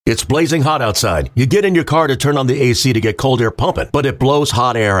It's blazing hot outside. You get in your car to turn on the AC to get cold air pumping, but it blows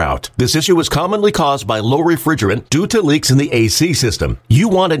hot air out. This issue is commonly caused by low refrigerant due to leaks in the AC system. You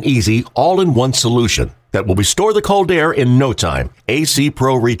want an easy, all-in-one solution that will restore the cold air in no time. AC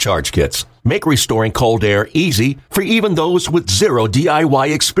Pro Recharge Kits make restoring cold air easy for even those with zero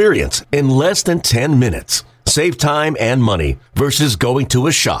DIY experience in less than 10 minutes. Save time and money versus going to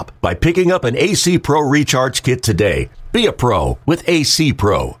a shop by picking up an AC Pro Recharge Kit today. Be a pro with AC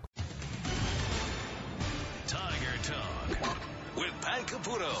Pro. Tiger Talk with Pat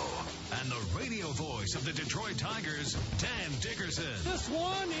Caputo and the radio voice of the Detroit Tigers, Dan Dickerson. This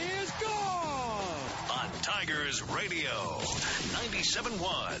one is gone. On Tigers Radio,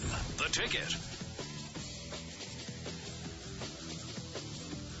 97.1, The Ticket.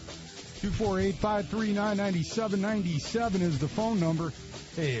 248-539-9797 is the phone number.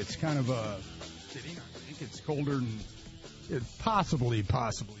 Hey, it's kind of sitting. I think it's colder than it possibly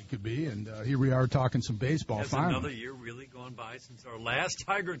could be. And here we are talking some baseball. Has finally. Another year really gone by since our last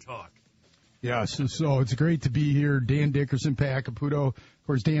Tiger Talk? Yes, so it's great to be here. Dan Dickerson, Pat Caputo. Of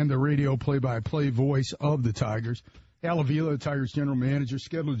course, Dan, the radio play-by-play voice of the Tigers. Al Avila, the Tigers general manager,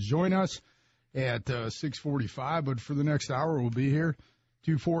 scheduled to join us at 6:45. But for the next hour, we'll be here.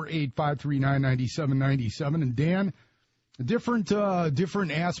 248-539-9797. And Dan, a different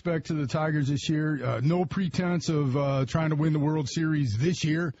aspect to the Tigers this year. No pretense of trying to win the World Series this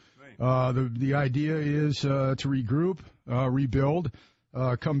year. Right. The idea is to regroup, rebuild,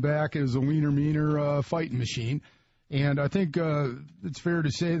 come back as a leaner, meaner fighting machine. And I think it's fair to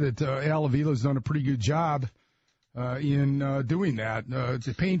say that Al Avila's done a pretty good job in doing that.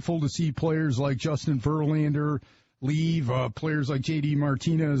 It's painful to see players like Justin Verlander leave, players like J.D.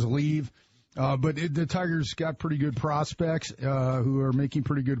 Martinez leave. But the Tigers got pretty good prospects who are making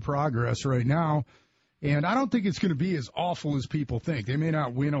pretty good progress right now. And I don't think it's going to be as awful as people think. They may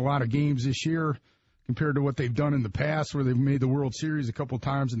not win a lot of games this year compared to what they've done in the past, where they've made the World Series a couple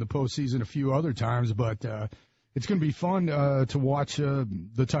times in the postseason, a few other times. But it's going to be fun to watch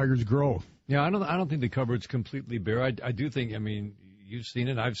the Tigers grow. Yeah, I don't think the cupboard's completely bare. I do think, I mean, you've seen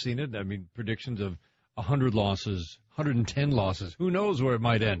it, I've seen it. I mean, predictions of 100 losses, 110 losses. Who knows where it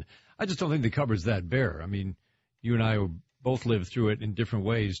might end? I just don't think the cupboard's that bare. I mean, you and I both lived through it in different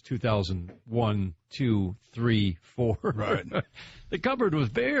ways, 2001, 2, 3, 4. Right. The cupboard was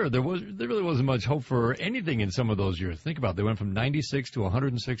bare. There really wasn't much hope for anything in some of those years. Think about it. They went from 96 to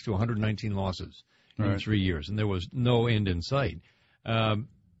 106 to 119 losses in 3 years, and there was no end in sight.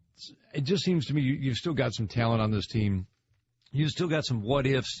 It just seems to me you've still got some talent on this team. You've still got some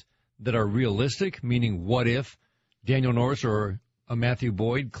what-ifs that are realistic, meaning what if Daniel Norris or a Matthew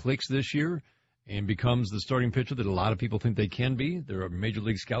Boyd clicks this year and becomes the starting pitcher that a lot of people think they can be. There are Major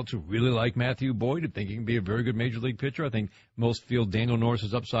League scouts who really like Matthew Boyd and think he can be a very good Major League pitcher. I think most feel Daniel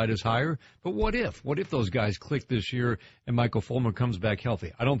Norris's upside is higher. But what if? What if those guys click this year and Michael Fulmer comes back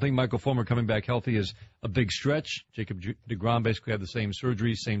healthy? I don't think Michael Fulmer coming back healthy is a big stretch. Jacob deGrom basically had the same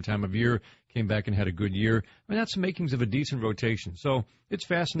surgery, same time of year, came back and had a good year. I mean, that's the makings of a decent rotation. So it's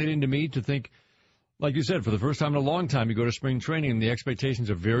fascinating to me to think, like you said, for the first time in a long time, you go to spring training, and the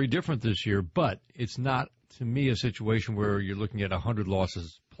expectations are very different this year. But it's not, to me, a situation where you're looking at 100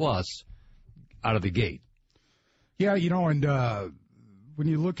 losses plus out of the gate. Yeah, and when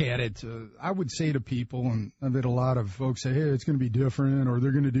you look at it, I would say to people, and I've had a lot of folks say, hey, it's going to be different, or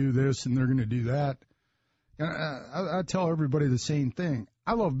they're going to do this and they're going to do that. And I tell everybody the same thing.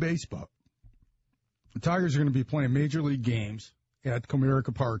 I love baseball. The Tigers are going to be playing Major League games at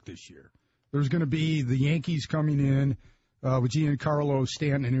Comerica Park this year. There's going to be the Yankees coming in with Giancarlo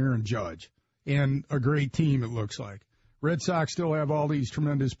Stanton and Aaron Judge, and a great team, it looks like. Red Sox still have all these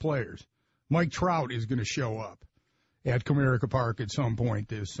tremendous players. Mike Trout is going to show up at Comerica Park at some point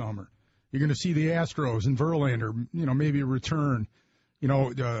this summer. You're going to see the Astros and Verlander, maybe a return,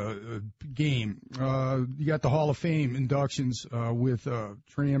 game. You got the Hall of Fame inductions with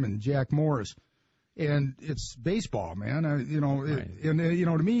Tram and Jack Morris. And it's baseball, man. Right.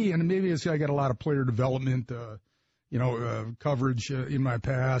 To me, and maybe I got a lot of player development, coverage in my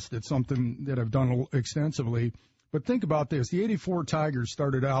past. It's something that I've done extensively. But think about this. The 84 Tigers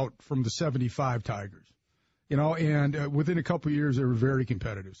started out from the 75 Tigers, and within a couple of years, they were very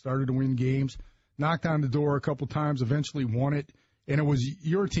competitive. Started to win games, knocked on the door a couple times, eventually won it. And it was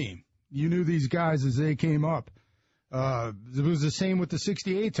your team. You knew these guys as they came up. It was the same with the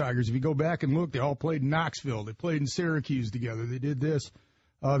 68 Tigers. If you go back and look, they all played in Knoxville. They played in Syracuse together. They did this.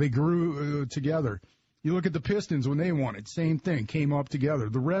 They grew together. You look at the Pistons when they won it, same thing, came up together.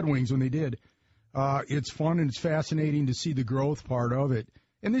 The Red Wings when they did. It's fun and it's fascinating to see the growth part of it.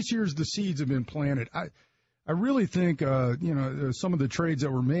 And this year's the seeds have been planted. I really think, some of the trades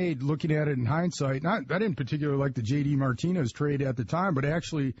that were made, looking at it in hindsight, I didn't particularly like the J.D. Martinez trade at the time, but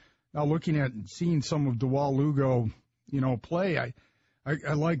actually now looking at and seeing some of Dewal Lugo, play,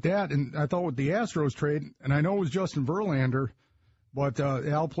 I like that. And I thought with the Astros trade, and I know it was Justin Verlander, but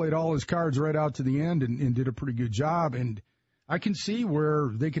Al played all his cards right out to the end and did a pretty good job. And I can see where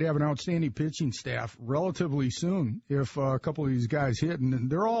they could have an outstanding pitching staff relatively soon if a couple of these guys hit. And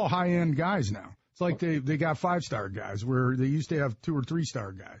they're all high-end guys now. It's like they got 5-star guys where they used to have 2 or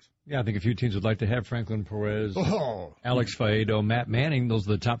 3-star guys. Yeah, I think a few teams would like to have Franklin Perez, Alex Faedo, Matt Manning. Those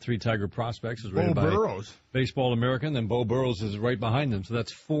are the top 3 Tiger prospects. Is rated by Burrows. Baseball American, then Bo Burrows is right behind them. So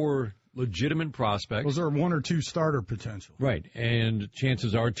that's 4 legitimate prospects. Those are 1 or 2 starter potential. Right, and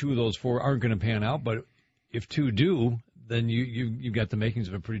chances are 2 of those 4 aren't going to pan out, but if 2 do, then you got the makings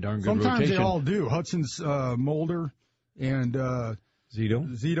of a pretty darn good Sometimes rotation. They all do. Hudson's Mulder and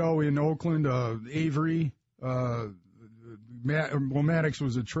Zito in Oakland, Avery, Maddox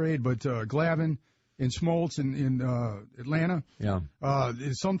was a trade, but Glavine and Smoltz in Atlanta. Yeah.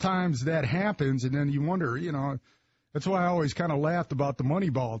 Sometimes that happens, and then you wonder, that's why I always kind of laughed about the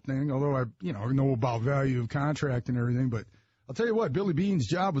Moneyball thing, although I know about value of contract and everything. But I'll tell you what, Billy Beane's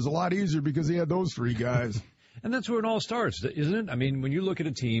job was a lot easier because he had those 3 guys. And that's where it all starts, isn't it? I mean, when you look at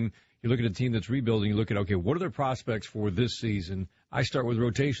a team, you look at a team that's rebuilding, you look at, okay, what are their prospects for this season? I start with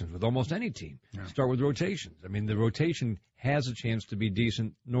rotations with almost any team. Yeah. Start with rotations. I mean, the rotation has a chance to be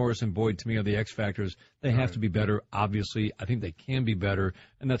decent. Norris and Boyd, to me, are the X factors. They have to be better, obviously. I think they can be better,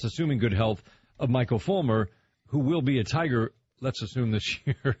 and that's assuming good health of Michael Fulmer, who will be a Tiger, let's assume, this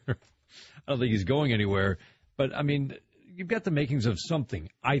year. I don't think he's going anywhere. But, I mean, you've got the makings of something,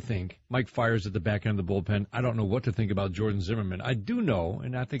 I think. Mike Fiers at the back end of the bullpen. I don't know what to think about Jordan Zimmerman. I do know,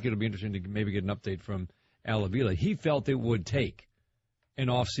 and I think it'll be interesting to maybe get an update from Al Avila. He felt it would take an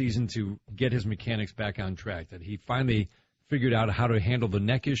off-season to get his mechanics back on track, that he finally figured out how to handle the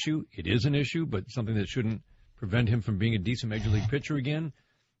neck issue. It is an issue, but something that shouldn't prevent him from being a decent Major League pitcher again.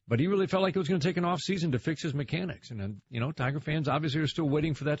 But he really felt like it was going to take an off-season to fix his mechanics. And, Tiger fans obviously are still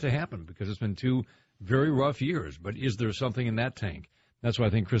waiting for that to happen because it's been 2 very rough years. But is there something in that tank? That's why I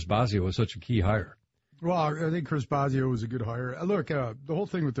think Chris Bosio was such a key hire. Well, I think Chris Bosio was a good hire. Look, the whole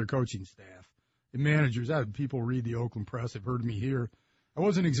thing with their coaching staff and managers, people read the Oakland Press, have heard me here. I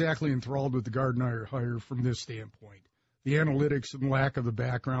wasn't exactly enthralled with the Gardenhire hire from this standpoint. The analytics and lack of the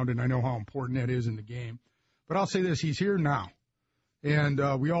background, and I know how important that is in the game. But I'll say this, he's here now. And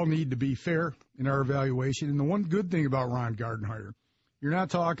we all need to be fair in our evaluation. And the one good thing about Ron Gardenhire, you're not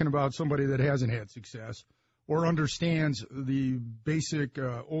talking about somebody that hasn't had success or understands the basic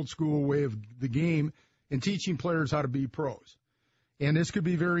old-school way of the game and teaching players how to be pros. And this could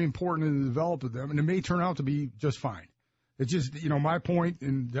be very important in the development of them, and it may turn out to be just fine. It's just, my point,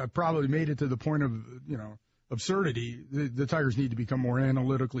 and I probably made it to the point of, absurdity. The Tigers need to become more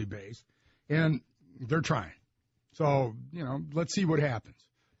analytically based, and they're trying. So, let's see what happens.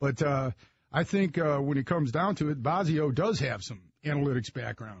 But I think when it comes down to it, Bosio does have some analytics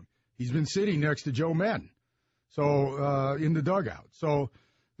background. He's been sitting next to Joe Madden, so in the dugout. So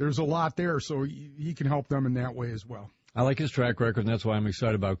there's a lot there, so he can help them in that way as well. I like his track record, and that's why I'm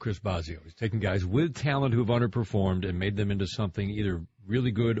excited about Chris Bosio. He's taken guys with talent who've underperformed and made them into something either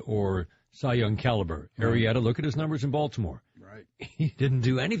really good or Cy Young caliber. Arrieta, look at his numbers in Baltimore. Right. He didn't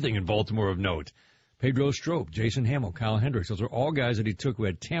do anything in Baltimore of note. Pedro Strop, Jason Hamill, Kyle Hendricks, those are all guys that he took who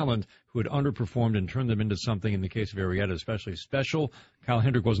had talent, who had underperformed and turned them into something, in the case of Arrieta, especially special. Kyle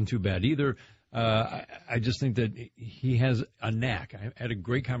Hendricks wasn't too bad either. I just think that he has a knack. I had a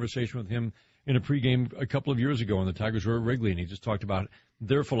great conversation with him in a pregame a couple of years ago when the Tigers were at Wrigley, and he just talked about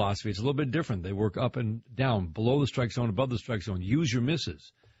their philosophy. It's a little bit different. They work up and down, below the strike zone, above the strike zone. Use your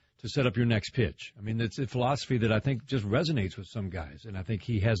misses to set up your next pitch. I mean, it's a philosophy that I think just resonates with some guys, and I think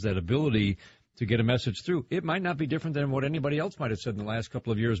he has that ability to get a message through. It might not be different than what anybody else might have said in the last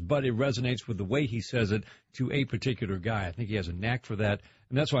couple of years, but it resonates with the way he says it to a particular guy. I think he has a knack for that,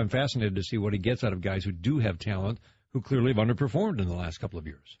 and that's why I'm fascinated to see what he gets out of guys who do have talent, who clearly have underperformed in the last couple of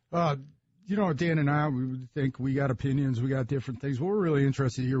years. Dan and I, we think we got opinions, we got different things. Well, we're really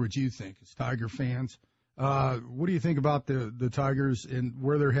interested to hear what you think as Tiger fans. What do you think about the Tigers and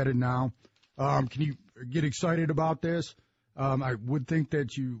where they're headed now? Can you get excited about this? I would think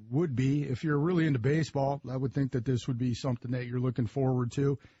that you would be. If you're really into baseball, I would think that this would be something that you're looking forward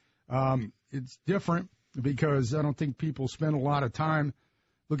to. It's different because I don't think people spend a lot of time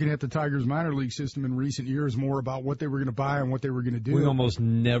looking at the Tigers minor league system in recent years, more about what they were going to buy and what they were going to do. We almost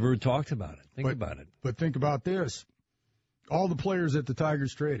never talked about it. Think about it. But think about this. All the players that the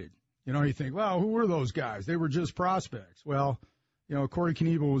Tigers traded. You think, well, who were those guys? They were just prospects. Well, Corey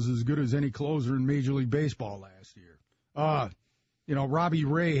Knebel was as good as any closer in Major League Baseball last year. Robbie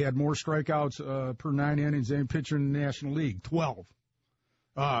Ray had more strikeouts per 9 innings than any pitcher in the National League, 12.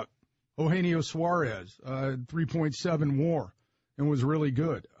 Eugenio Suarez, 3.7 WAR, and was really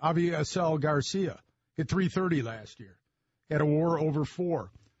good. Avisail Garcia hit 330 last year, had a WAR over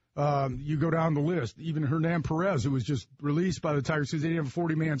 4. You go down the list. Even Hernan Perez, who was just released by the Tigers because they didn't have a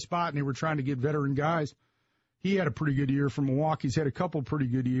 40-man spot and they were trying to get veteran guys, he had a pretty good year for Milwaukee. He's had a couple pretty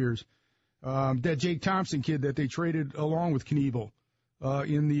good years. That Jake Thompson kid that they traded along with Knebel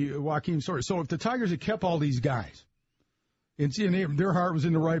in the Joaquin story. So if the Tigers had kept all these guys, and their heart was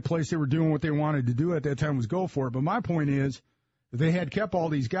in the right place, they were doing what they wanted to do at that time, was go for it. But my point is, if they had kept all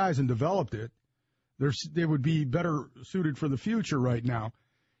these guys and developed it, they would be better suited for the future right now.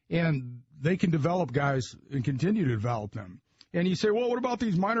 And they can develop guys and continue to develop them. And you say, well, what about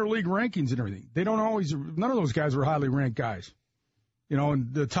these minor league rankings and everything? None of those guys are highly ranked guys,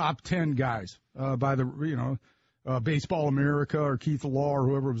 and the top 10 guys by the, Baseball America or Keith Law or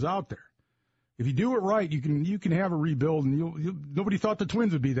whoever was out there. If you do it right, you can have a rebuild, and nobody thought the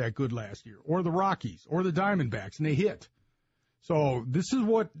Twins would be that good last year, or the Rockies, or the Diamondbacks, and they hit. So this is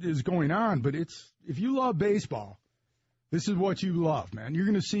what is going on. But if you love baseball, this is what you love, man. You're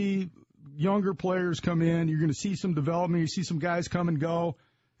going to see younger players come in. You're going to see some development. You see some guys come and go.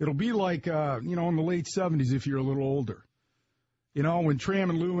 It'll be like, in the late 70s if you're a little older. When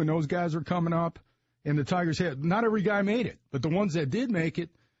Tram and Lou and those guys are coming up, and the Tigers had, not every guy made it, but the ones that did make it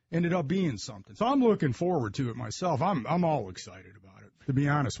ended up being something. So I'm looking forward to it myself. I'm all excited about it, to be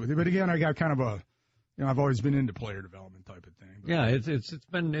honest with you. But again, I got kind of I've always been into player development type of thing. But. Yeah,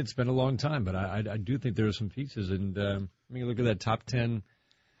 it's been a long time, but I do think there are some pieces. And look at that top 10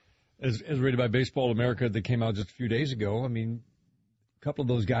 as rated by Baseball America that came out just a few days ago. A couple of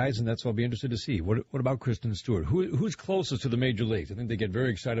those guys, and that's what I'll be interested to see. What about Kristen Stewart? Who's closest to the major leagues? I think they get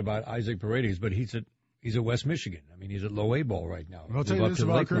very excited about Isaac Paredes, but he's at West Michigan. He's at low A ball right now. I'll tell you this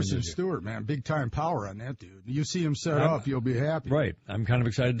about Kristen Stewart, man. Big time power on that dude. You see him set up, you'll be happy. Right. I'm kind of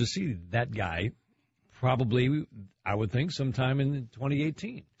excited to see that guy. Probably, I would think, sometime in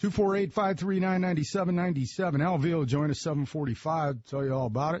 2018. 248-539-9797. Alville will join us 7:45. Tell you all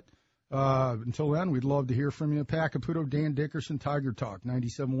about it. Until then, we'd love to hear from you. Pat Caputo, Dan Dickerson, Tiger Talk,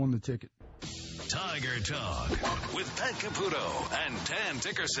 97.1 The Ticket. Tiger Talk with Pat Caputo and Dan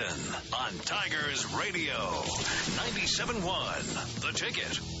Dickerson on Tigers Radio, 97.1 The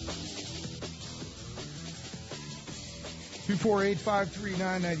Ticket.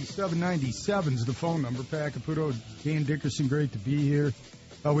 248-539-9797 is the phone number. Pat Caputo, Dan Dickerson, great to be here.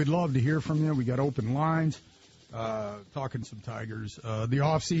 We'd love to hear from you. We got open lines. Talking some Tigers. The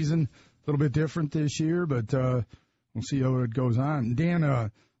off season, a little bit different this year, but we'll see how it goes on.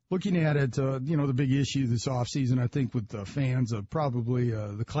 Dan, looking at it, the big issue this off season, I think, with the fans of probably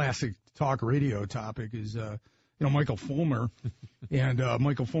the classic talk radio topic is, Michael Fulmer, and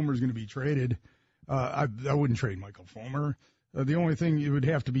Michael Fulmer is going to be traded. I wouldn't trade Michael Fulmer. The only thing, it would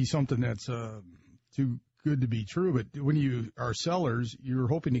have to be something that's too good to be true. But when you are sellers, you're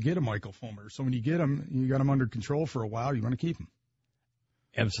hoping to get a Michael Fulmer. So when you get him, you got him under control for a while. You want to keep him.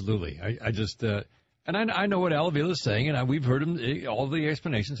 Absolutely. I just and I know what Alville is saying, and we've heard him all the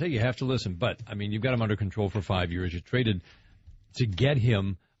explanations. Hey, you have to listen. But you've got him under control for 5 years. You traded to get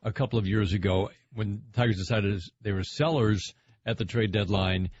him a couple of years ago when Tigers decided they were sellers at the trade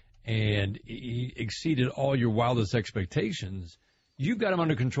deadline, and he exceeded all your wildest expectations. You've got him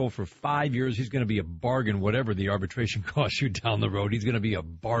under control for 5 years. He's going to be a bargain, whatever the arbitration costs you down the road. He's going to be a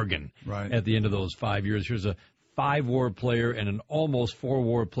bargain at the end of those 5 years. Here's a 5-WAR player and an almost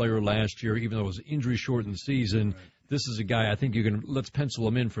 4-WAR player last year, even though it was injury-shortened season. Right. This is a guy I think let's pencil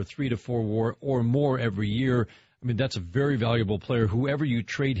him in for 3 to 4 WAR or more every year. That's a very valuable player. Whoever you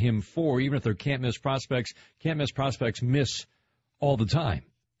trade him for, even if they're can't-miss prospects miss all the time.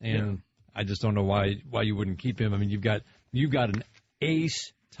 And I just don't know why you wouldn't keep him. You've got an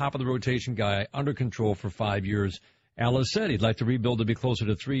ace, top of the rotation guy under control for 5 years. Al said he'd like to rebuild to be closer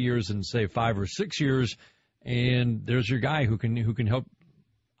to 3 years than say 5 or 6 years. And there's your guy who can help,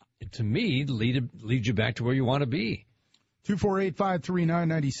 to me, lead you back to where you want to be.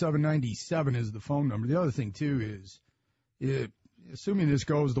 248-539-9797 is the phone number. The other thing too is, assuming this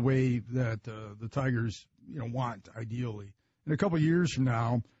goes the way that the Tigers want ideally, in a couple of years from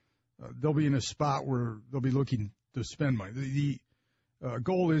now, they'll be in a spot where they'll be looking to spend money. The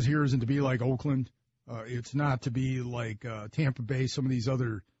goal isn't to be like Oakland. It's not to be like Tampa Bay, some of these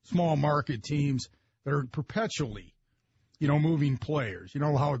other small market teams that are perpetually, moving players. You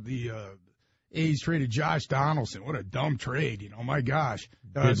know how the A's traded Josh Donaldson. What a dumb trade, my gosh.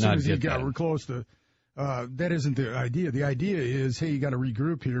 As soon as he got close to That isn't the idea. The idea is, hey, you got to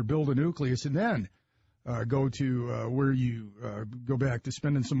regroup here, build a nucleus, and then go to where you go back to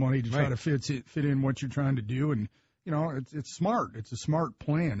spending some money to try to fit in what you're trying to do. And, it's smart. It's a smart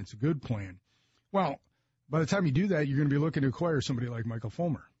plan. It's a good plan. Well, by the time you do that, you're going to be looking to acquire somebody like Michael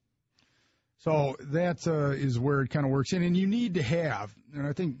Fulmer. So that is where it kind of works in. And you need to have, and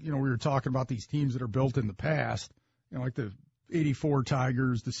I think, we were talking about these teams that are built in the past, like the 84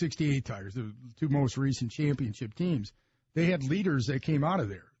 Tigers, the 68 Tigers, the two most recent championship teams. They had leaders that came out of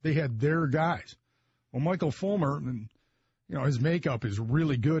there. They had their guys. Well, Michael Fulmer, and his makeup is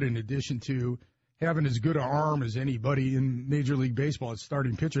really good in addition to having as good an arm as anybody in Major League Baseball as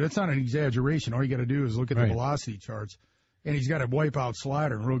starting pitcher. That's not an exaggeration. All you got to do is look at the velocity charts. And he's got a wipeout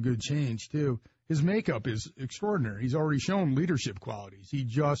slider and real good change, too. His makeup is extraordinary. He's already shown leadership qualities. He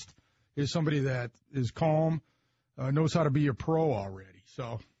just is somebody that is calm, knows how to be a pro already.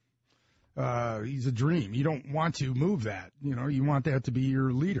 So he's a dream. You don't want to move that. You want that to be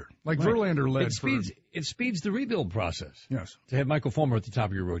your leader. Like Verlander led It speeds the rebuild process. Yes. To have Michael Fulmer at the top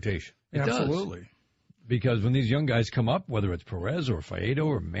of your rotation. It Absolutely. Does. Because when these young guys come up, whether it's Perez or Faedo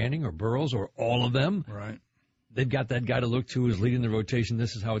or Manning or Burroughs or all of them, they've got that guy to look to who's leading the rotation.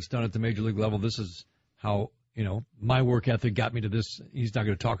 This is how it's done at the major league level. This is how, my work ethic got me to this. He's not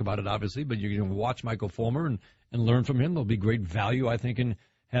going to talk about it, obviously, but you're going to watch Michael Fulmer and learn from him. There'll be great value, I think, in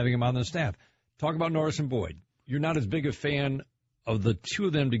having him on the staff. Talk about Norris and Boyd. You're not as big a fan of the two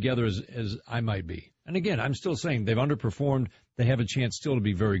of them together as I might be. And again, I'm still saying they've underperformed. They have a chance still to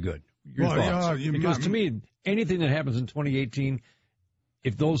be very good. Your thoughts? Because to me, anything that happens in 2018,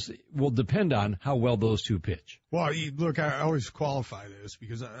 if those will depend on how well those two pitch. Well, look, I always qualify this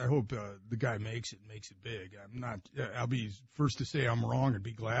because I hope the guy makes it big. I'll be first to say I'm wrong and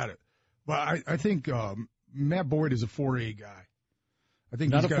be glad. But I think Matt Boyd is a 4A guy. I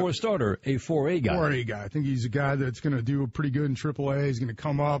think not a 4-starter, a 4A guy. 4A guy. I think he's a guy that's going to do pretty good in AAA. He's going to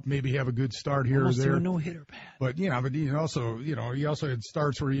come up, maybe have a good start here Almost or there. A no-hitter, Pat. But he also had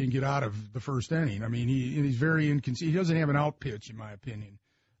starts where he didn't get out of the first inning. I mean, he's very inconsistent. He doesn't have an out pitch, in my opinion.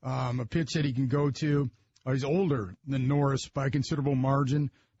 A pitch that he can go to. He's older than Norris by a considerable margin.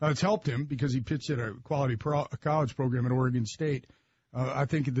 It's helped him because he pitched at a quality college program at Oregon State. I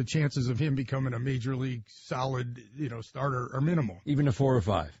think the chances of him becoming a major league solid, starter are minimal. Even a 4 or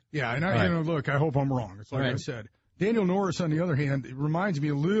 5. Yeah, and look, I hope I'm wrong. It's like I said. Daniel Norris, on the other hand, it reminds me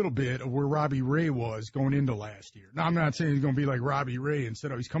a little bit of where Robbie Ray was going into last year. Now, I'm not saying he's going to be like Robbie Ray.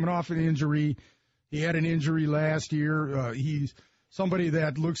 Instead of he's coming off an injury. He had an injury last year. He's somebody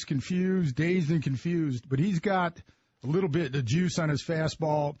that looks confused, dazed and confused, but he's got a little bit of juice on his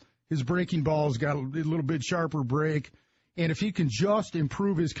fastball. His breaking ball's got a little bit sharper break. And if he can just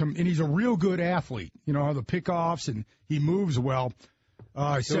improve and he's a real good athlete, the pickoffs, and he moves well.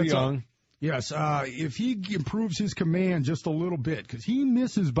 Still young. Yes. If he improves his command just a little bit, because he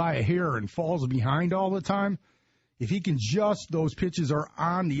misses by a hair and falls behind all the time. If he can those pitches are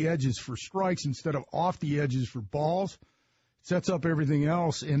on the edges for strikes instead of off the edges for balls, sets up everything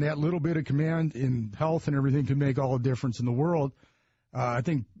else. And that little bit of command and health and everything can make all the difference in the world. I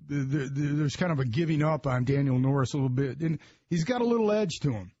think there's kind of a giving up on Daniel Norris a little bit. And he's got a little edge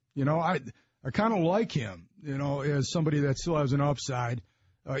to him. I kind of like him, as somebody that still has an upside,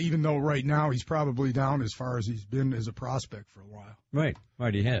 even though right now he's probably down as far as he's been as a prospect for a while. Right,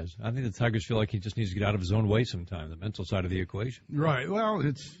 he has. I think the Tigers feel like he just needs to get out of his own way sometime, the mental side of the equation. Right. Well,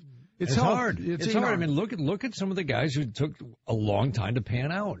 it's hard. It's hard. I mean, look at some of the guys who took a long time to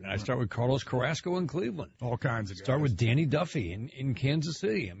pan out. And I start with Carlos Carrasco in Cleveland. All kinds of guys. Start with Danny Duffy in Kansas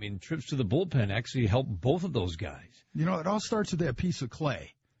City. I mean, trips to the bullpen actually helped both of those guys. It all starts with that piece of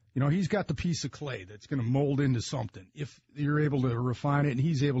clay. He's got the piece of clay that's going to mold into something. If you're able to refine it and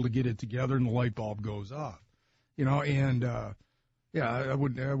he's able to get it together and the light bulb goes off. I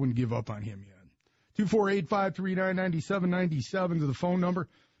wouldn't give up on him yet. 248-539-9797 to the phone number.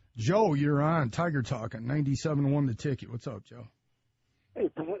 Joe, you're on Tiger Talk on 97.1 The Ticket. What's up, Joe? Hey,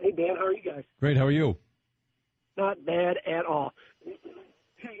 Dan, how are you guys? Great, how are you? Not bad at all.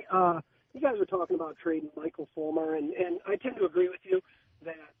 Hey, you guys were talking about trading Michael Fulmer, and I tend to agree with you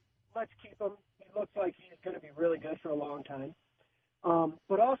that let's keep him. He looks like he's going to be really good for a long time.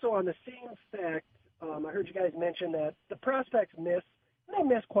 But also on the same fact, I heard you guys mention that the prospects miss. They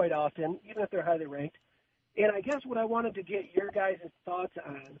miss quite often, even if they're highly ranked. And I guess what I wanted to get your guys' thoughts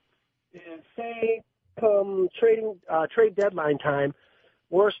on is, say, come trade deadline time,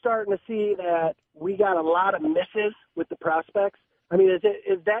 we're starting to see that we got a lot of misses with the prospects. I mean, is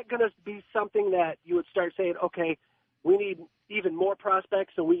that going to be something that you would start saying, okay, we need even more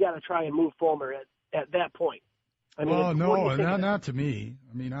prospects, so we got to try and move Fulmer at that point? I mean, well, what do you no, think of that? not to me.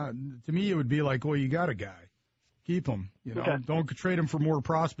 I mean, to me, it would be like, well, you got a guy. Keep him. Okay. Don't trade him for more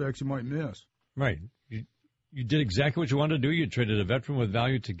prospects you might miss. Right. You did exactly what you wanted to do. You traded a veteran with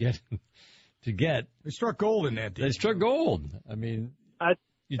value to get. They struck gold in that deal. They struck gold. I mean,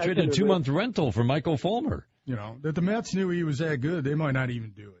 you I traded a couldn't 2-month rental for Michael Fulmer. That the Mets knew he was that good, they might not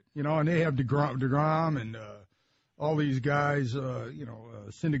even do it. And they have DeGrom and all these guys,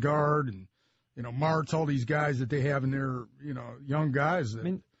 Syndergaard and, Martz, all these guys that they have in their, young guys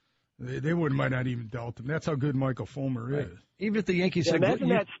that they might not even dealt him. That's how good Michael Fulmer is. Even if the Yankees Yeah, said, imagine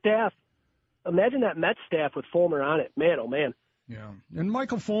that staff. Imagine that Mets staff with Fulmer on it. Man, oh, man. Yeah. And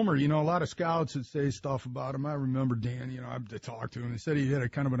Michael Fulmer, a lot of scouts would say stuff about him. I remember Dan, I talked to him. They said he had a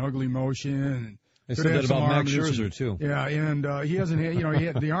kind of an ugly motion. And they said that about Max Scherzer, too. Yeah, and he hasn't had, he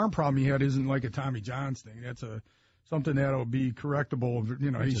had, the arm problem he had isn't like a Tommy John's thing. That's something that'll be correctable.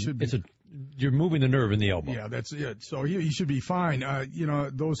 He should be. You're moving the nerve in the elbow. Yeah, that's it. So he should be fine.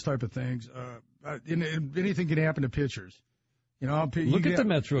 Those type of things. Anything can happen to pitchers. Look at the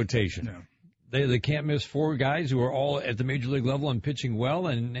Mets rotation. Yeah. They can't miss 4 guys who are all at the major league level and pitching well,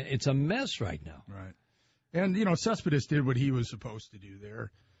 and it's a mess right now. Right. And, Cespedes did what he was supposed to do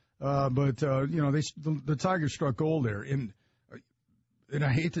there. But the Tigers struck gold there. And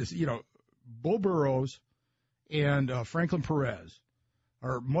I hate this, Bo Burrows and Franklin Perez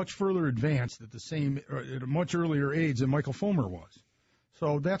are much further advanced at a much earlier age than Michael Fulmer was.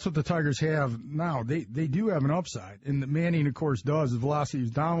 So that's what the Tigers have now. They do have an upside, and the Manning, of course, does. The velocity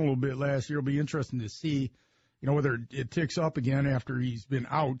was down a little bit last year. It'll be interesting to see, whether it ticks up again after he's been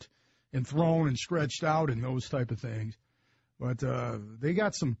out and thrown and stretched out and those type of things. But they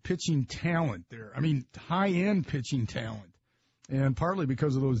got some pitching talent there. I mean, high-end pitching talent, and partly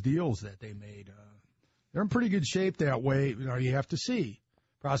because of those deals that they made. They're in pretty good shape that way. You have to see.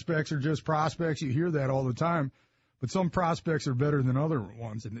 Prospects are just prospects. You hear that all the time. But some prospects are better than other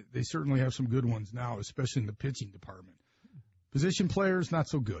ones, and they certainly have some good ones now, especially in the pitching department. Position players, not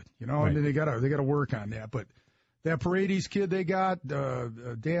so good, Right. I mean, they gotta work on that. But that Paredes kid they got,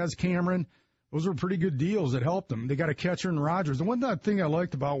 Daz Cameron, those were pretty good deals that helped them. They got a catcher in Rogers. And one thing I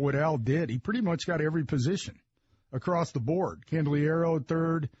liked about what Al did, he pretty much got every position across the board. Candeliero at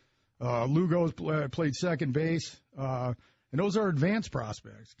third, Lugo played second base, and those are advanced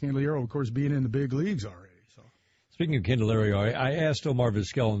prospects. Candeliero, of course, being in the big leagues already. Speaking of Candelario, I asked Omar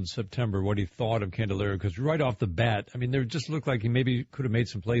Vizquel in September what he thought of Candelario, because right off the bat, I mean, there just looked like he maybe could have made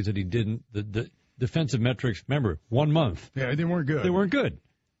some plays that he didn't. The defensive metrics, remember, 1 month. Yeah, they weren't good. They weren't good.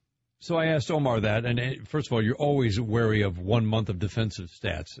 So I asked Omar that, and first of all, you're always wary of 1 month of defensive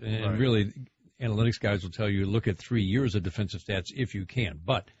stats. And Right. really, analytics guys will tell you look at 3 years of defensive stats if you can.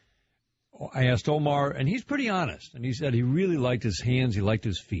 But I asked Omar, and he's pretty honest, and he said he really liked his hands, he liked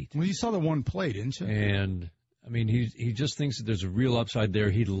his feet. Well, you saw the one play, didn't you? And I mean, he just thinks that there's a real upside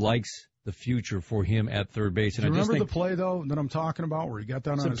there. He likes the future for him at third base. And Do you I just remember think the play, though, that I'm talking about where he got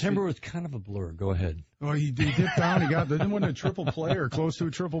down on September his was kind of a blur. Go ahead. Oh, he dipped down. Didn't win a triple play or close to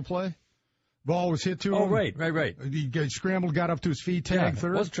a triple play. Ball was hit to him. Oh, right. He scrambled, got up to his feet, tagged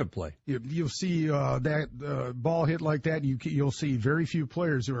third. It was a triple play. You'll see that ball hit like that. You'll see very few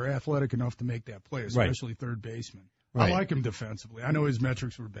players who are athletic enough to make that play, especially third baseman. Right. I like him defensively. I know his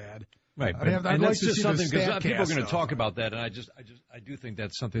metrics were bad. Right, I'd and like that's to just see something the because people are going to StatCast talk stuff. about that, and I do think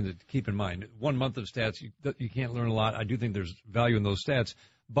that's something to keep in mind. 1 month of stats, you can't learn a lot. I do think there's value in those stats,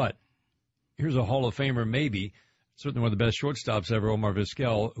 but here's a Hall of Famer, maybe certainly one of the best shortstops ever, Omar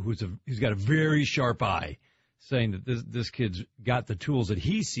Vizquel, he's got a very sharp eye, saying that this kid's got the tools that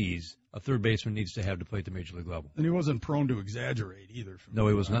he sees a third baseman needs to have to play at the major league level. And he wasn't prone to exaggerate either. No,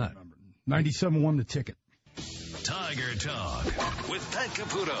 he was not. 97 won the ticket. Tiger Talk with Pat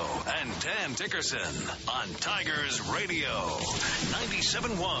Caputo and Dan Dickerson on Tigers Radio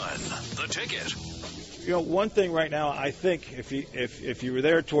 97.1 The Ticket. One thing right now, I think if you were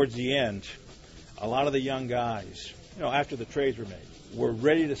there towards the end, a lot of the young guys, after the trades were made, were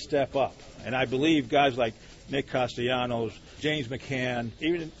ready to step up. And I believe guys like Nick Castellanos, James McCann,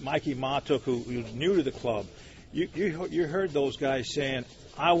 even Mikey Matuk, who's new to the club, you heard those guys saying,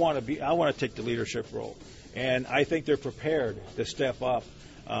 I want to take the leadership role. And I think they're prepared to step up,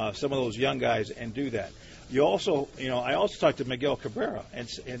 some of those young guys, and do that. You also, I also talked to Miguel Cabrera, and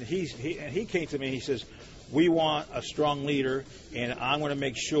he came to me. He says, "We want a strong leader, and I'm going to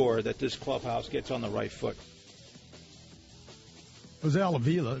make sure that this clubhouse gets on the right foot." It was Al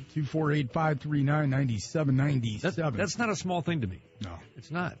Avila, 248-539-9797. That's not a small thing to me. No. It's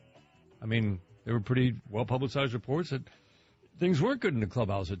not. I mean, there were pretty well-publicized reports that things weren't good in the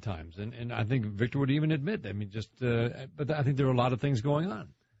clubhouse at times, and I think Victor would even admit. I mean, but I think there are a lot of things going on.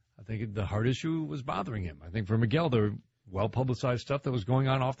 I think the heart issue was bothering him. I think for Miguel, the well-publicized stuff that was going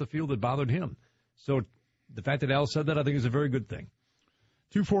on off the field that bothered him. So the fact that Al said that, I think, is a very good thing.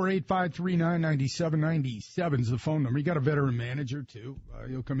 248-539-9797 is the phone number. You got a veteran manager, too.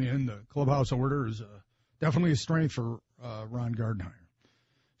 He'll come in. The clubhouse order is definitely a strength for Ron Gardenhire.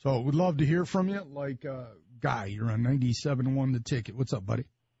 So we'd love to hear from you. Like Guy, you're on 97.1 The Ticket. What's up, buddy?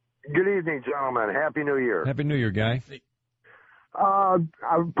 Good evening, gentlemen. Happy New Year. Happy New Year, Guy.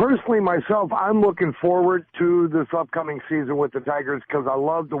 Personally, myself, I'm looking forward to this upcoming season with the Tigers because I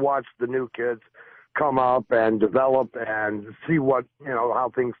love to watch the new kids come up and develop and see what,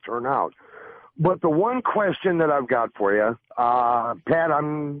 how things turn out. But the one question that I've got for you, Pat,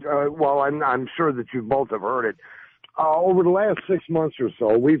 I'm sure that you both have heard it. Over the last 6 months or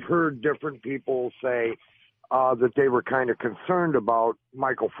so, we've heard different people say that they were kind of concerned about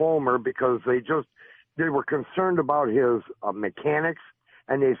Michael Fulmer because they were concerned about his mechanics,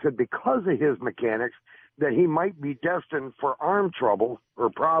 and they said because of his mechanics that he might be destined for arm trouble or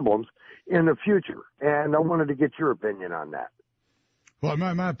problems in the future. And I wanted to get your opinion on that. Well,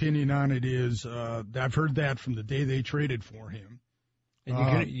 my opinion on it is I've heard that from the day they traded for him.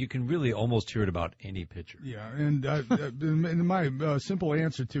 And you can really almost hear it about any pitcher. Yeah, and my simple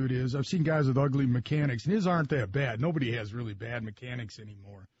answer to it is I've seen guys with ugly mechanics, and his aren't that bad. Nobody has really bad mechanics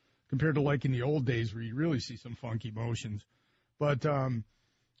anymore compared to like in the old days where you really see some funky motions. But I've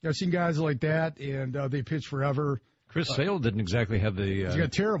seen guys like that, and they pitch forever. Chris Sale didn't exactly have the he's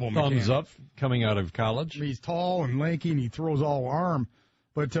got terrible thumbs mechanics. up coming out of college. He's tall and lanky, and he throws all arm.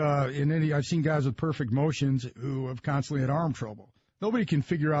 But I've seen guys with perfect motions who have constantly had arm trouble. Nobody can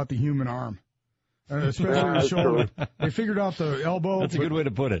figure out the human arm, especially the shoulder. They figured out the elbow. That's a good way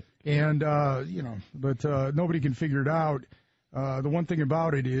to put it. And, but nobody can figure it out. The one thing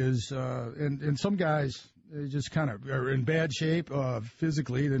about it is, and some guys they just kind of are in bad shape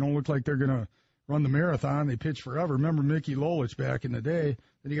physically. They don't look like they're going to run the marathon. They pitch forever. Remember Mickey Lolich back in the day?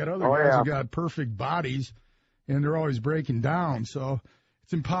 Then you got other guys who got perfect bodies, and they're always breaking down. So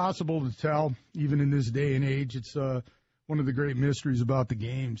it's impossible to tell, even in this day and age. It's one of the great mysteries about the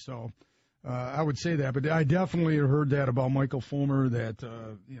game. So I would say that. But I definitely heard that about Michael Fulmer, that,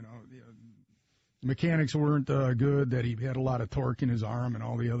 the mechanics weren't good, that he had a lot of torque in his arm and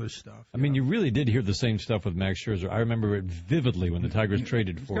all the other stuff. I mean, you really did hear the same stuff with Max Scherzer. I remember it vividly when the Tigers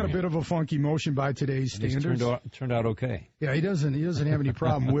traded for him. He's got a bit of a funky motion by today's standards. Turned out okay. Yeah, he doesn't have any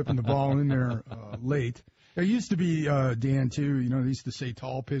problem whipping the ball in there late. There used to be, Dan, too, they used to say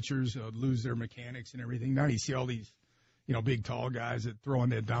tall pitchers lose their mechanics and everything. Now you see all these big, tall guys that throw on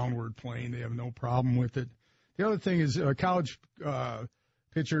that downward plane. They have no problem with it. The other thing is college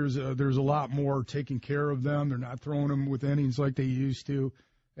pitchers, there's a lot more taking care of them. They're not throwing them with innings like they used to.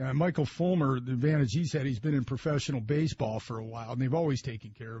 Michael Fulmer, the advantage he's had, he's been in professional baseball for a while, and they've always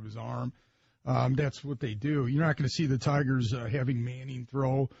taken care of his arm. That's what they do. You're not going to see the Tigers having Manning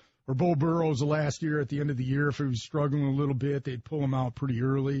throw, or Bo Burrows the last year at the end of the year. If he was struggling a little bit, they'd pull him out pretty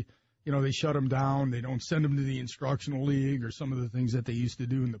early. They shut him down. They don't send him to the instructional league or some of the things that they used to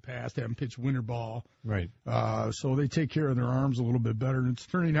do in the past, have him pitch winter ball. Right. So they take care of their arms a little bit better. And it's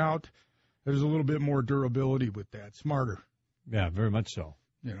turning out there's a little bit more durability with that, smarter. Yeah, very much so.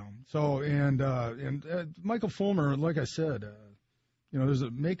 So, and Michael Fulmer, like I said, there's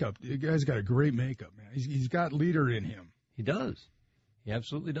a makeup. The guy's got a great makeup, man. He's got leader in him. He does. He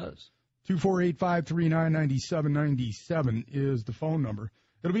absolutely does. 248-539-9797 is the phone number.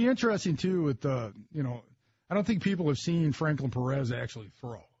 It'll be interesting, too, with, I don't think people have seen Franklin Perez actually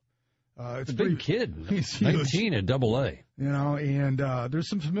throw. It's a big kid, 19 at AA. And there's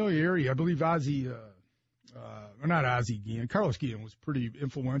some familiarity. I believe Carlos Guillen was pretty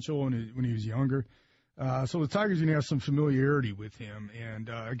influential when he was younger. So the Tigers are going to have some familiarity with him, and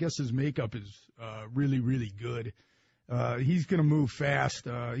I guess his makeup is really, really good. He's going to move fast.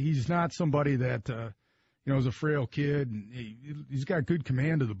 He's not somebody that is a frail kid, and he's got good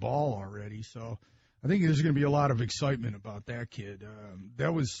command of the ball already. So I think there's going to be a lot of excitement about that kid. I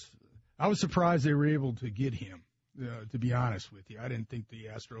was surprised they were able to get him, to be honest with you. I didn't think the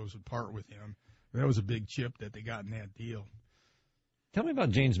Astros would part with him. That was a big chip that they got in that deal. Tell me about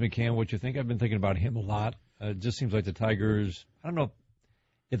James McCann, what you think. I've been thinking about him a lot. It just seems like the Tigers, I don't know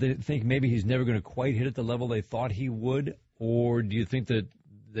if they think maybe he's never going to quite hit at the level they thought he would, or do you think that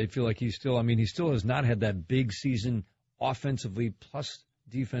they feel like he still has not had that big season offensively plus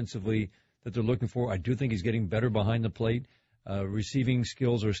defensively that they're looking for. I do think he's getting better behind the plate. Receiving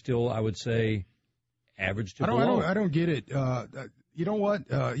skills are still, I would say, average to below. I don't get it. You know what?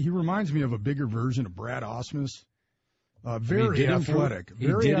 He reminds me of a bigger version of Brad Osmus. Very athletic. He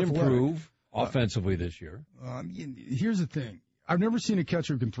did improve offensively this year. Here's the thing. I've never seen a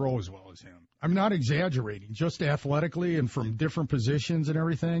catcher who can throw as well as him. I'm not exaggerating, just athletically and from different positions and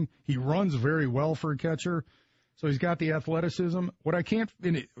everything. He runs very well for a catcher, so he's got the athleticism. What I can't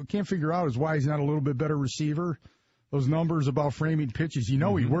figure out is why he's not a little bit better receiver. Those numbers about framing pitches, he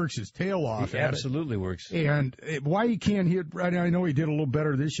works his tail off. He absolutely works. And why he can't hit, right now, I know he did a little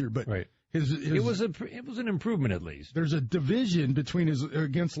better this year, but right. It was an improvement at least. There's a division between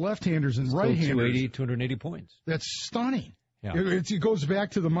against left-handers and right-handers. 280 points. That's stunning. Yeah. It goes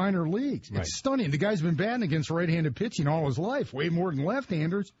back to the minor leagues. Right. It's stunning. The guy's been batting against right-handed pitching all his life, way more than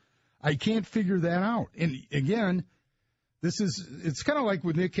left-handers. I can't figure that out. And again, it's kind of like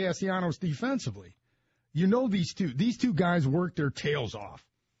with Nick Castellanos defensively. You know these two guys work their tails off.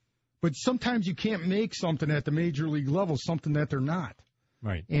 But sometimes you can't make something at the major league level something that they're not.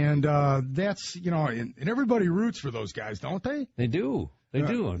 Right. And that's, and everybody roots for those guys, don't they? They do. They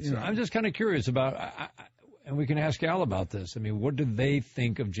do. I'm just kind of curious about, and we can ask Al about this. I mean, what do they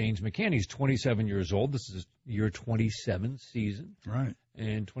think of James McCann? He's 27 years old. This is year 27 season. Right.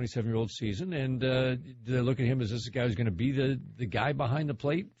 And 27-year-old season. And do they look at him as this guy who's going to be the guy behind the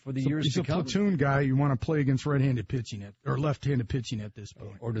plate for the years to come? He's a platoon guy you want to play against right-handed pitching or left-handed pitching at this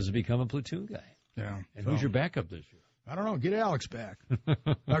point. Or does it become a platoon guy? Yeah. And who's your backup this year? I don't know. Get Alex back.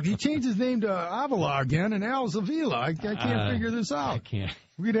 Now, he changed his name to Avila again, and Al's Avila. I can't figure this out. I can't.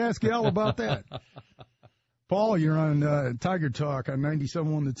 We'd ask Al about that. Paul, you're on Tiger Talk on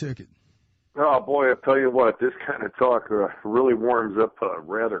 97.1 The Ticket. Oh, boy, I tell you what, this kind of talk really warms up a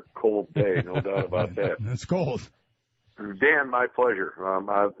rather cold day, no doubt about that. It's cold. Dan, my pleasure.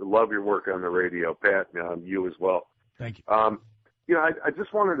 I love your work on the radio. Pat, you as well. Thank you. I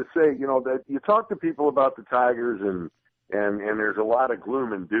just wanted to say, that you talk to people about the Tigers and there's a lot of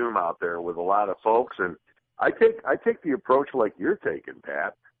gloom and doom out there with a lot of folks. And I take the approach like you're taking,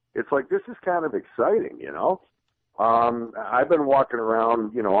 Pat. It's like, this is kind of exciting, I've been walking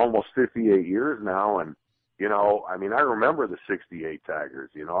around, almost 58 years now. And, I remember the 68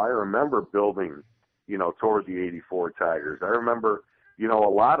 Tigers, I remember building, toward the 84 Tigers. I remember, a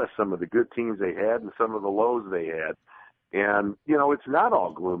lot of some of the good teams they had and some of the lows they had. And, it's not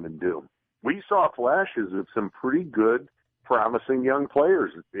all gloom and doom. We saw flashes of some pretty good, promising young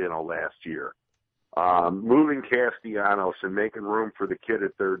players, last year. Moving Castellanos and making room for the kid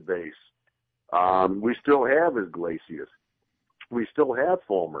at third base. We still have Iglesias. We still have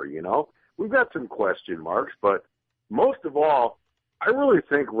Fulmer, We've got some question marks, but most of all, I really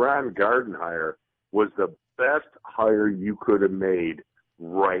think Ron Gardenhire was the best hire you could have made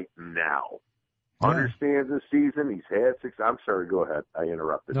right now. Yeah. Understands the season. He's had six. I'm sorry. Go ahead. I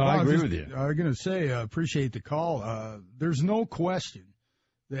interrupted. No, I agree with you. I was going to say, appreciate the call. There's no question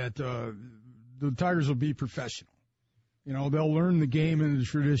that the Tigers will be professional. They'll learn the game in the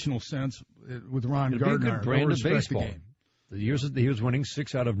traditional sense with Ron Gardner. It'll be a good brand of baseball. The years that he was winning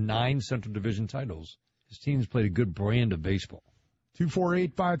 6 out of 9 Central Division titles, his team's played a good brand of baseball.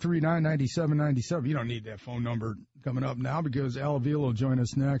 248-539-9797. You don't need that phone number coming up now because Al Avila will join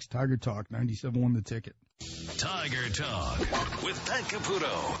us next. Tiger Talk, 97.1 The Ticket. Tiger Talk with Pat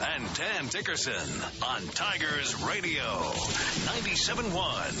Caputo and Dan Dickerson on Tigers Radio,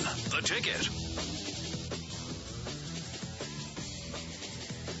 97.1 The Ticket.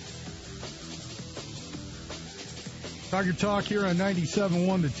 Tiger Talk here on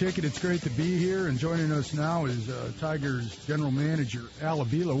 97.1 The Ticket. It's great to be here, and joining us now is Tigers General Manager Al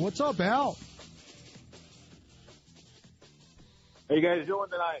Avila. What's up, Al? How you guys doing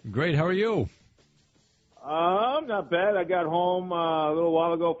tonight? Great. How are you? Not bad. I got home a little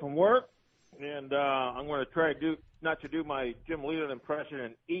while ago from work, and I'm going to try not to do my Jim Leland impression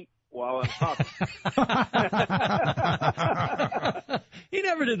and eat while I'm talking. He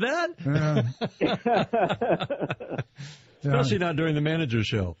never did that. Especially not during the manager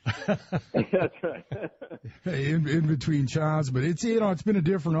show. That's right. in between shots, but it's it's been a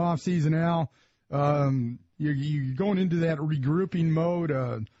different off season, Al. You're going into that regrouping mode,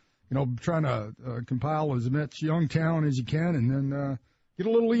 trying to compile as much young talent as you can, and then get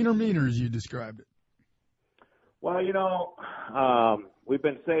a little leaner, meaner, as you described it. Well, we've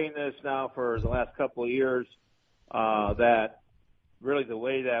been saying this now for the last couple of years, that really the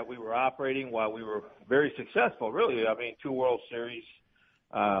way that we were operating while we were very successful, really, 2 World Series,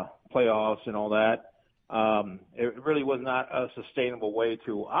 playoffs and all that, it really was not a sustainable way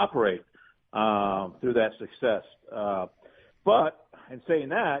to operate through that success. But in saying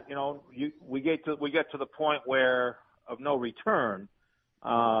that, we get to the point where of no return,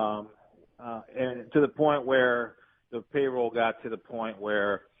 and to the point where the payroll got to the point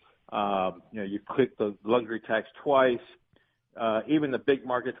where you click the luxury tax twice. even the big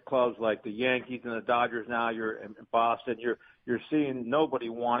market clubs like the Yankees and the Dodgers now, you're in Boston, you're seeing nobody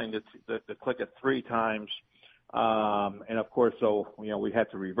wanting to click it 3 times. And of course, so, we had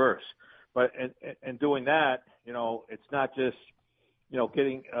to reverse. But in doing that, it's not just,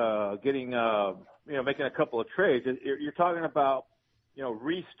 making a couple of trades. You're talking about,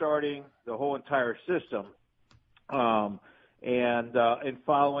 restarting the whole entire system, and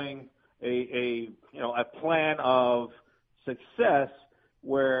following a plan of success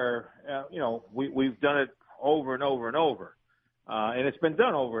where, we've done it over and over and over. And it's been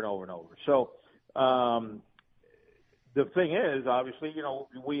done over and over and over. So, the thing is, obviously, you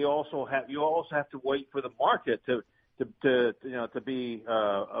also have to wait for the market to be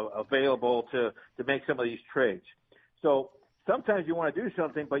available to make some of these trades. So sometimes you want to do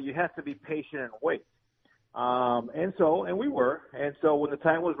something, but you have to be patient and wait. And we were. And so when the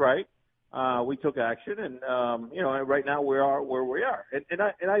time was right, we took action. And right now we are where we are. And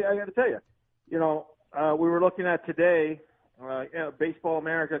I got to tell you, we were looking at today. Baseball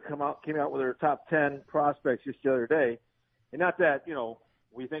America came out with their top 10 prospects just the other day. And not that,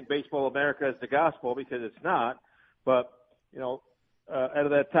 we think Baseball America is the gospel, because it's not. But, out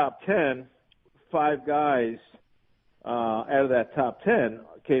of that top 10, 5 guys out of that top 10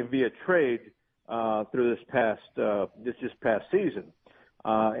 came via trade through this past season.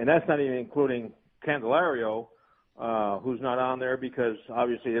 And that's not even including Candelario, who's not on there because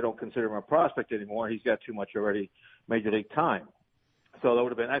obviously they don't consider him a prospect anymore. He's got too much already major league time. So that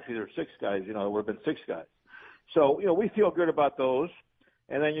would have been, actually there were 6 guys, there would have been 6 guys. So, we feel good about those.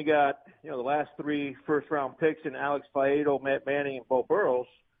 And then you got, the last 3 first-round picks in Alex Faedo, Matt Manning, and Bo Burrows.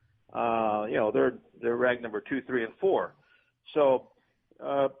 They're ranked number 2, 3, and 4. So,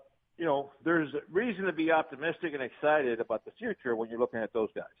 there's reason to be optimistic and excited about the future when you're looking at those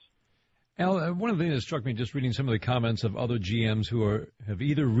guys. Al, one of the things that struck me just reading some of the comments of other GMs who have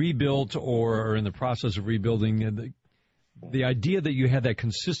either rebuilt or are in the process of rebuilding, the idea that you had that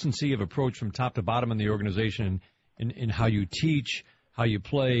consistency of approach from top to bottom in the organization in how you teach, how you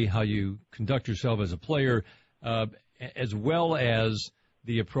play, how you conduct yourself as a player, as well as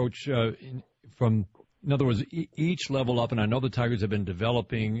the approach in other words, each level up, and I know the Tigers have been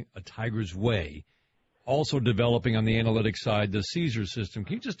developing a Tigers way, also developing on the analytics side the Caesar system.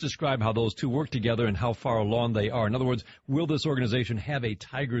 Can you just describe how those two work together and how far along they are? In other words, will this organization have a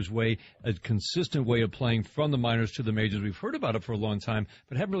Tigers way, a consistent way of playing from the minors to the majors? We've heard about it for a long time,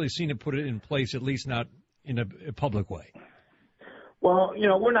 but haven't really seen it put it in place, at least not in a public way. Well,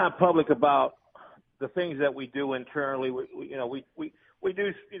 we're not public about the things that we do internally. We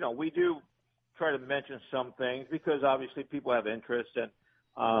do try to mention some things because obviously people have interest, and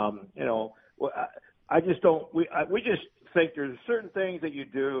I just don't. We just think there's certain things that you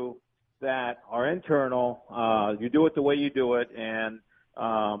do that are internal. You do it the way you do it, and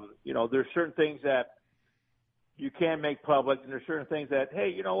there's certain things that you can make public, and there's certain things that, hey,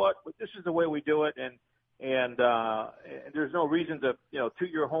 you know what, this is the way we do it, and there's no reason to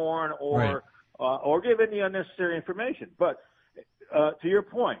toot your horn or give any unnecessary information. But to your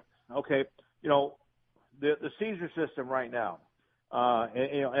point, okay, the Caesar system right now.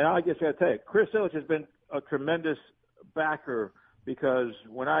 And I guess I got to tell you, Chris Ilitch has been a tremendous backer because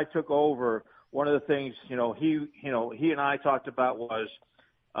when I took over, one of the things he and I talked about was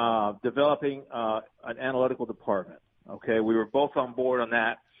developing an analytical department. Okay, we were both on board on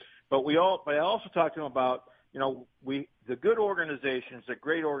that, but I also talked to him about the good organizations, the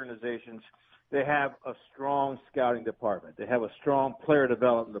great organizations. They have a strong scouting department. They have a strong player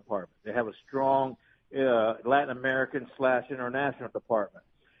development department. They have a strong Latin American / international department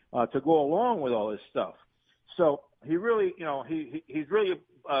to go along with all this stuff. So he really, he's really,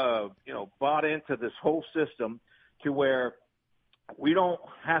 bought into this whole system to where we don't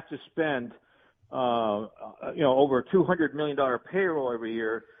have to spend, over $200 million payroll every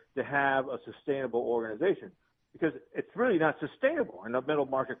year to have a sustainable organization, because it's really not sustainable in a middle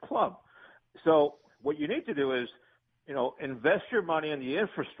market club. So what you need to do is, invest your money in the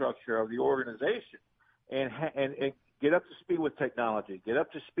infrastructure of the organization. And get up to speed with technology, get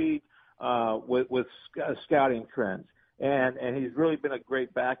up to speed with scouting trends, and he's really been a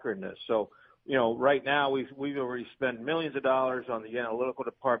great backer in this. So, right now we've already spent millions of dollars on the analytical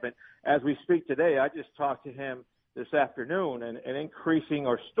department. As we speak today, I just talked to him this afternoon and increasing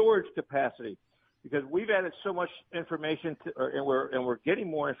our storage capacity, because we've added so much information and we're getting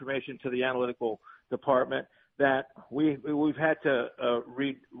more information to the analytical department that we've had to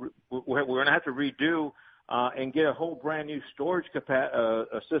we're going to have to redo and get a whole brand new storage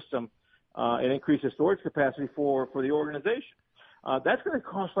system and increase the storage capacity for the organization. That's going to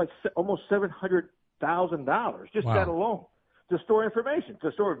cost like almost $700,000 just that alone to store information,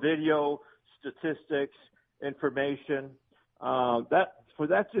 to store video, statistics, information.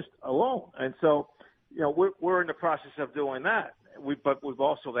 That's just alone. And so, we're in the process of doing that. But we've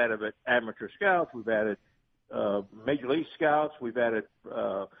also added amateur scouts. We've added major league scouts. We've added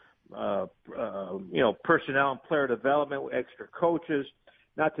personnel and player development, extra coaches.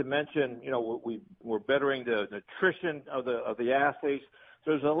 Not to mention, we're bettering the nutrition of the athletes.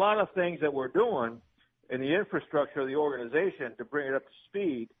 So there's a lot of things that we're doing in the infrastructure of the organization to bring it up to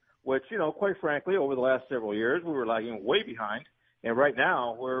speed, which, quite frankly, over the last several years, we were lagging way behind. And right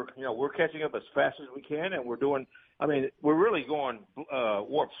now we're catching up as fast as we can, and we're really going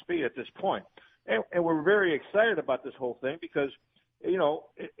warp speed at this point. And we're very excited about this whole thing because,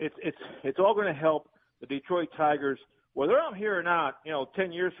 it's all going to help the Detroit Tigers, whether I'm here or not,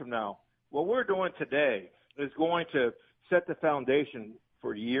 10 years from now. What we're doing today is going to set the foundation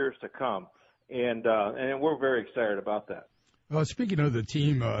for years to come. And we're very excited about that. Speaking of the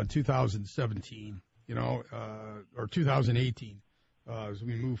team, 2017, or 2018, as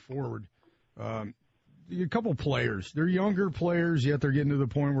we move forward, a couple players. They're younger players, yet they're getting to the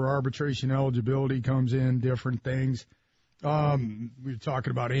point where arbitration eligibility comes in, different things. We're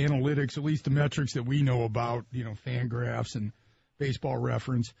talking about analytics, at least the metrics that we know about, Fangraphs and Baseball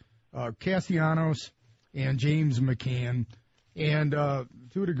Reference. Castellanos and James McCann, and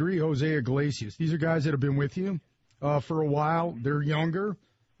to a degree, Jose Iglesias. These are guys that have been with you for a while. They're younger.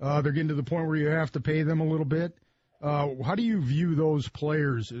 They're getting to the point where you have to pay them a little bit. How do you view those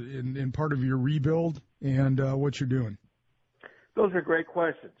players in part of your rebuild and what you're doing? Those are great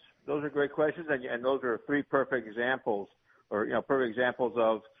questions. And those are three perfect examples,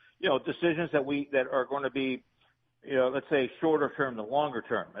 of decisions that are going to be, let's say shorter term than longer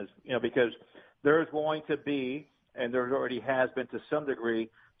term, because there's going to be, and there already has been to some degree,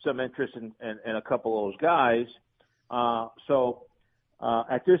 some interest in a couple of those guys.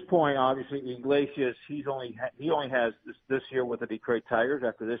 At this point, obviously Iglesias, he only has this year with the Detroit Tigers.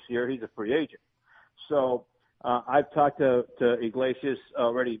 After this year, he's a free agent. So I've talked to Iglesias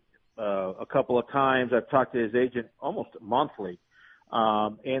already a couple of times. I've talked to his agent almost monthly,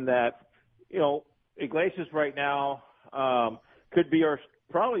 in that Iglesias right now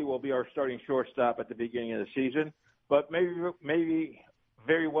probably will be our starting shortstop at the beginning of the season, but maybe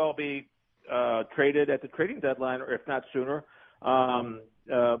very well be traded at the trading deadline, or if not sooner,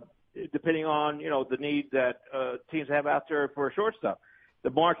 depending on the need that teams have out there for a shortstop. The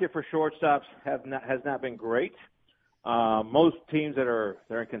market for shortstops has not been great. Most teams they're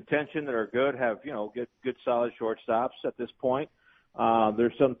in contention that are good have good solid shortstops at this point.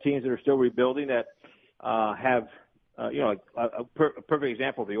 There's some teams that are still rebuilding that have a perfect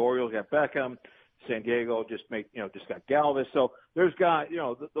example. The Orioles got Beckham. San Diego just got Galvis. So there's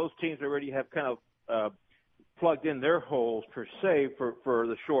those teams already have kind of plugged in their holes per se for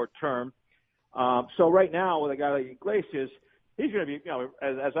the short term. So right now with a guy like Iglesias, he's going to be,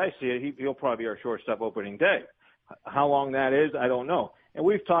 as I see it, he'll probably be our shortstop opening day. How long that is, I don't know. And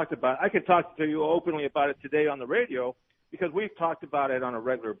we've talked about, I could talk to you openly about it today on the radio because we've talked about it on a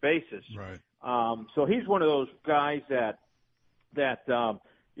regular basis. Right. So he's one of those guys that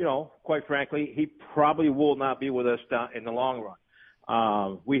quite frankly, he probably will not be with us in the long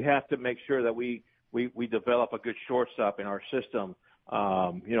run. We have to make sure that we develop a good shortstop in our system,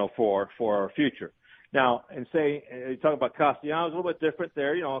 for our future. Now, and you talk about Castellanos, a little bit different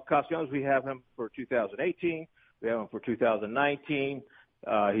there. Castellanos, we have him for 2018. We have him for 2019.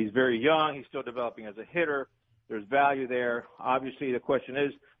 He's very young. He's still developing as a hitter. There's value there. Obviously, the question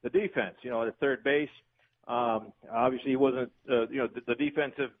is the defense. At third base, obviously he wasn't, the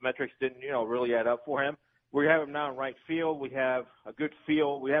defensive metrics didn't, really add up for him. We have him now in right field. We have a good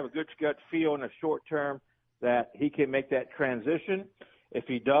feel. We have a good gut feel in the short term that he can make that transition. If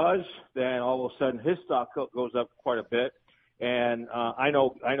he does, then all of a sudden his stock goes up quite a bit. And I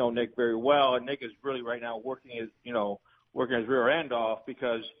know Nick very well, and Nick is really right now working his rear end off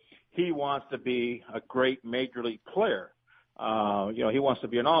because he wants to be a great major league player. He wants to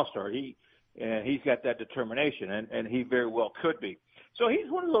be an all-star. He's got that determination, and he very well could be. So he's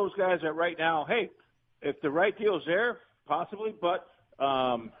one of those guys that right now, hey, if the right deal's there, possibly, but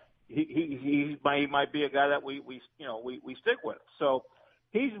he might be a guy that we stick with. So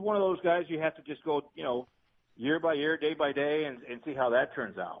he's one of those guys you have to just go, year by year, day by day, and see how that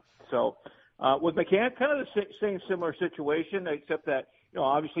turns out. So with McCann, kind of the same similar situation, except that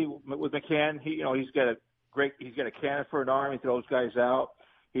obviously with McCann, he's got a cannon for an arm. He throws guys out.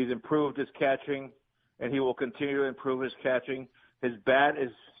 He's improved his catching, and he will continue to improve his catching. His bat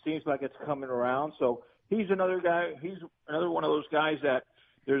seems like it's coming around. So he's another guy. He's another one of those guys that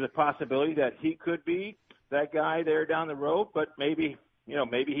there's a possibility that he could be that guy there down the road, but maybe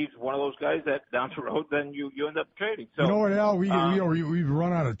he's one of those guys that down the road then you end up trading. So you know what, Al? We've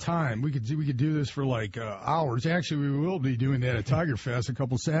run out of time. We could do this for like hours. Actually, we will be doing that at Tiger Fest a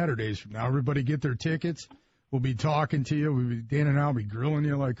couple Saturdays from now. Everybody get their tickets. We'll be talking to you. Dan and I'll be grilling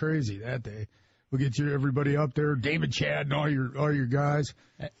you like crazy that day. We'll get everybody up there, David, Chad, and all your guys,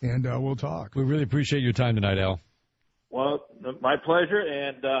 and we'll talk. We really appreciate your time tonight, Al. Well, my pleasure,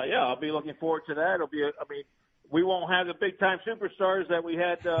 and I'll be looking forward to that. We won't have the big-time superstars that we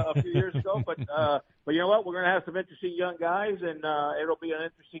had a few years ago, but you know what? We're going to have some interesting young guys, and it'll be an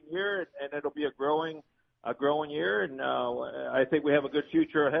interesting year, and it'll be a growing year, and I think we have a good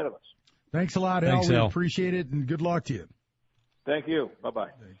future ahead of us. Thanks a lot, Al. Thanks, we Al. appreciate it, and good luck to you. Thank you. Bye-bye.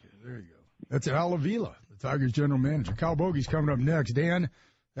 Thank you. There you go. That's Al Avila, the Tigers general manager. Kyle Bogey's coming up next. Dan,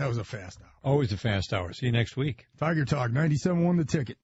 that was a fast hour. Always a fast hour. See you next week. Tiger Talk, 97.1 The Ticket.